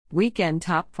Weekend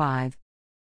Top 5.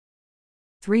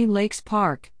 Three Lakes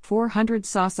Park, 400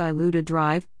 Sausalito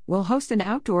Drive, will host an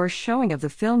outdoor showing of the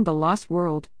film The Lost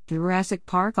World, Jurassic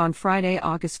Park on Friday,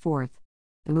 August 4th.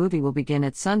 The movie will begin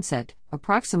at sunset,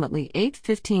 approximately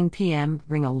 8:15 p.m.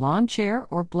 Bring a lawn chair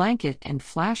or blanket and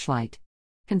flashlight.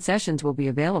 Concessions will be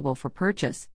available for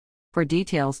purchase. For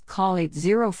details, call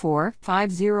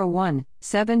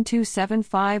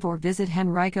 804-501-7275 or visit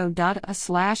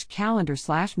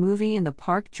henrico.a/calendar/movie in the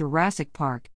park Jurassic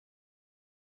Park.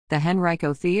 The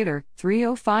Henrico Theater,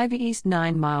 305 East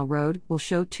 9 Mile Road, will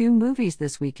show two movies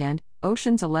this weekend,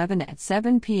 Ocean's 11 at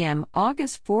 7 p.m.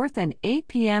 August 4th and 8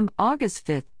 p.m. August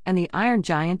 5th, and The Iron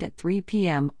Giant at 3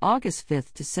 p.m. August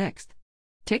 5th to 6th.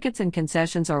 Tickets and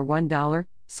concessions are $1,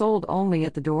 sold only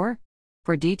at the door.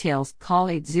 For details, call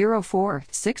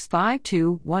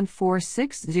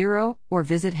 804-652-1460 or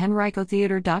visit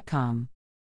henricotheater.com.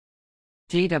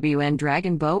 GWN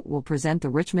Dragon Boat will present the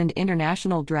Richmond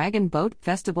International Dragon Boat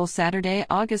Festival Saturday,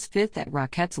 August 5th at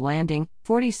Rockettes Landing,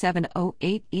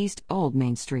 4708 East Old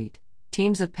Main Street.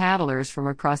 Teams of paddlers from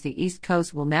across the East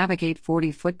Coast will navigate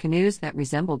 40-foot canoes that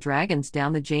resemble dragons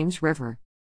down the James River.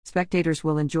 Spectators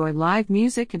will enjoy live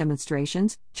music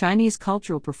demonstrations, Chinese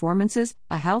cultural performances,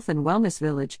 a health and wellness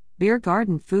village, beer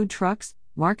garden, food trucks,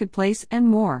 marketplace, and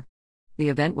more. The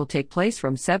event will take place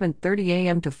from 7:30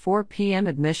 a.m. to 4 p.m.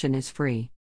 Admission is free.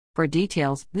 For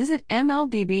details, visit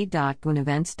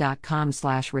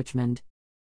mldb.goonevents.com/Richmond.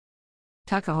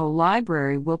 Tuckahoe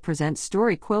Library will present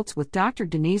Story Quilts with Dr.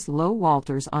 Denise Lowe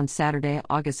Walters on Saturday,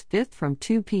 August 5th from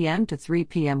 2 p.m. to 3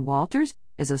 p.m. Walters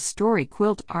is a story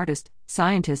quilt artist,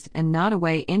 scientist, and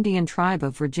Nottoway Indian Tribe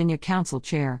of Virginia Council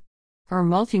Chair. Her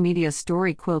multimedia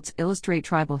story quilts illustrate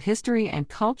tribal history and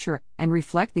culture and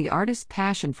reflect the artist's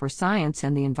passion for science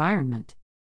and the environment.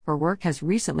 Her work has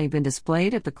recently been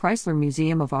displayed at the Chrysler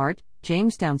Museum of Art,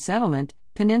 Jamestown Settlement,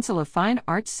 Peninsula Fine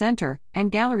Arts Center,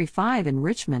 and Gallery 5 in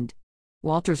Richmond.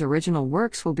 Walter's original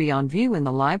works will be on view in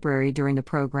the library during the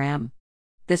program.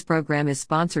 This program is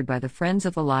sponsored by the Friends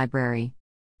of the Library.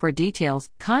 For details,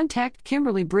 contact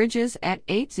Kimberly Bridges at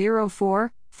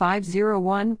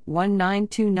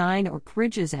 804-501-1929 or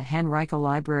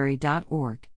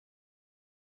bridges@henricolibrary.org.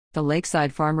 The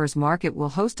Lakeside Farmers Market will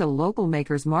host a local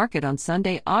makers market on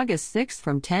Sunday, August 6th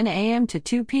from 10 a.m. to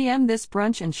 2 p.m. This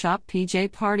brunch and shop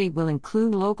PJ party will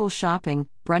include local shopping,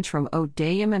 brunch from Ode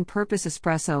Dayum and Purpose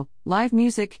Espresso, live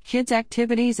music, kids'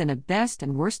 activities, and a best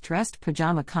and worst dressed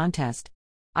pajama contest.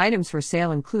 Items for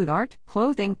sale include art,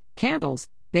 clothing, candles,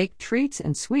 baked treats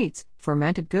and sweets,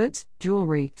 fermented goods,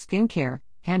 jewelry, skincare,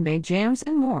 handmade jams,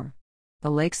 and more. The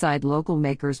Lakeside Local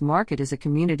Makers Market is a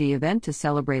community event to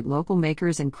celebrate local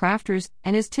makers and crafters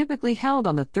and is typically held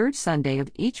on the third Sunday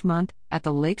of each month at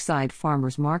the Lakeside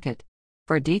Farmers Market.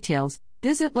 For details,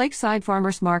 visit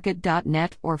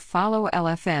lakesidefarmersmarket.net or follow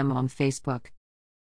LFM on Facebook.